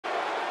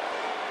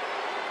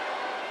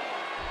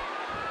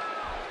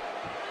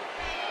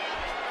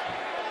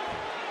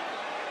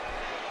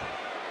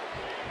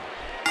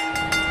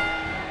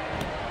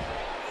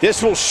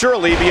This will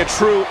surely be a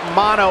true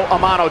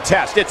mano-a-mano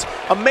test. It's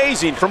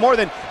amazing. For more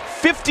than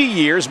 50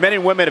 years, men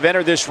and women have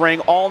entered this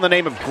ring all in the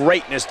name of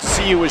greatness to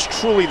see who is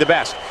truly the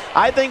best.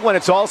 I think when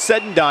it's all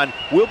said and done,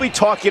 we'll be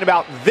talking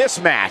about this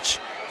match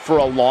for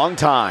a long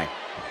time.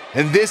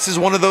 And this is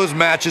one of those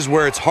matches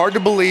where it's hard to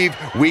believe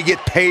we get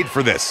paid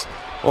for this.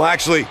 Well,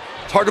 actually,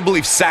 it's hard to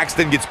believe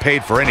Saxton gets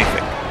paid for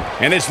anything.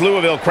 And this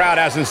Louisville crowd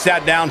hasn't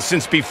sat down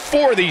since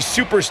before these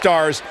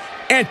superstars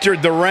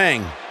entered the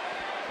ring.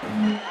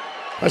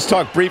 Let's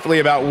talk briefly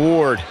about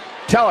Ward.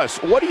 Tell us,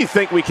 what do you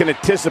think we can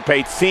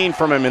anticipate seeing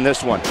from him in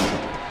this one?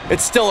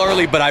 It's still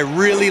early, but I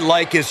really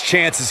like his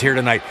chances here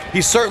tonight.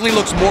 He certainly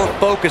looks more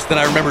focused than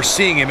I remember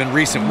seeing him in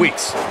recent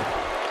weeks.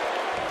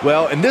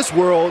 Well, in this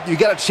world, you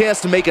got a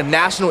chance to make a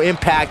national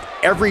impact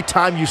every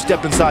time you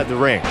step inside the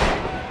ring.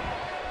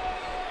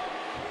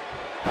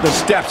 The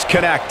steps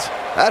connect.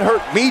 That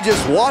hurt me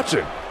just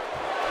watching.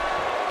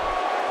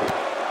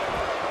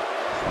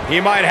 He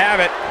might have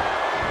it.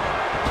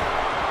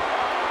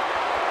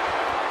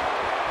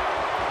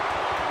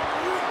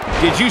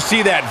 Did you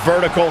see that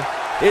vertical?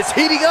 It's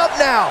heating up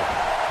now.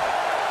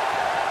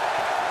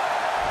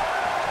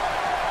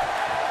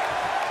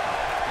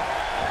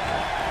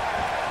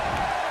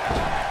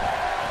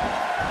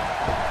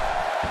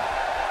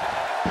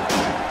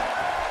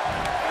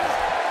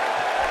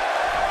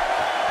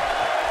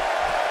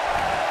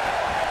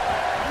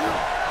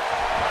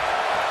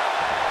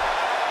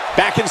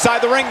 Back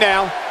inside the ring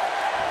now.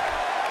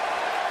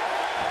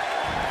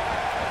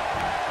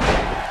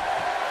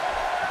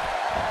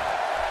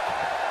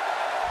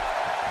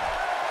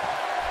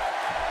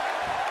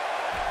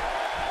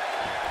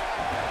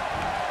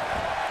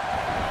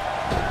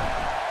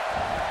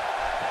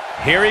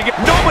 Here he goes.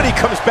 Nobody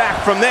comes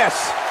back from this.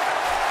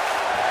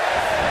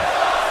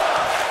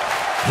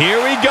 Here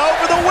we go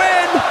for the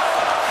win.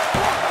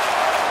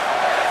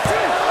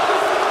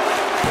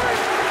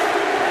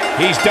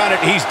 He's done it.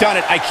 He's done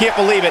it. I can't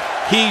believe it.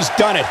 He's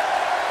done it.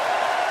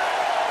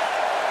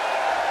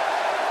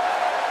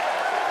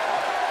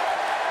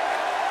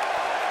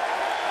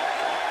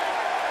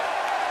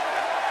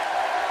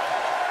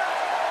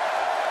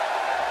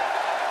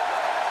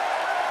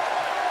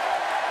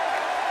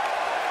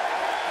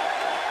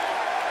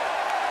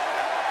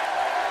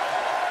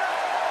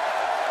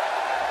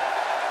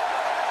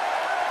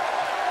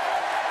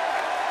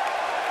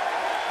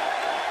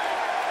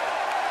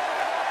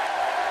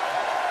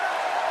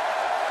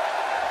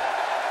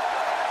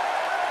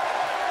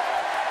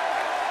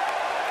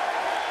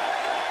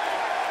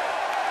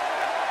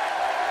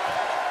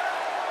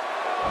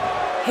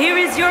 Here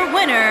is your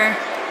winner,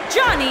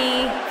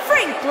 Johnny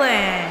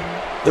Franklin.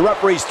 The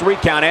referee's 3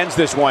 count ends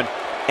this one.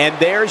 And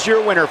there's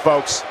your winner,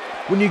 folks.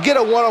 When you get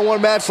a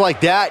one-on-one match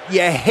like that, you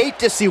hate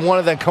to see one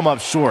of them come up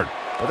short.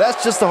 But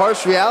that's just the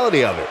harsh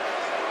reality of it.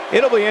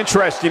 It'll be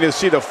interesting to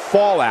see the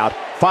fallout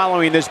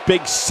following this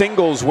big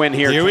singles win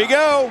here. Here we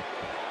go.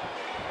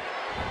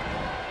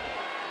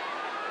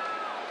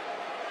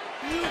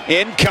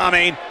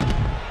 Incoming.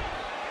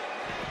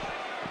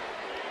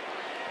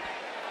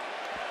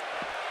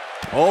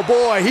 Oh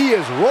boy, he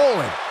is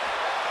rolling.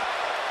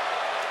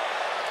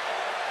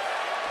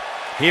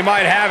 He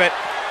might have it.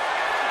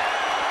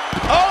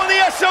 Oh,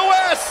 the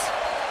SOS!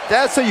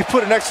 That's how you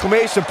put an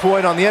exclamation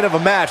point on the end of a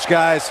match,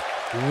 guys.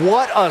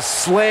 What a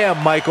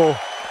slam, Michael.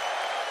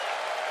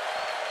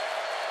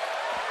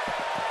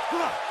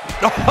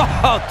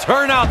 Oh,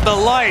 turn out the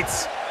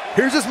lights.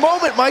 Here's his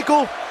moment,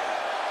 Michael.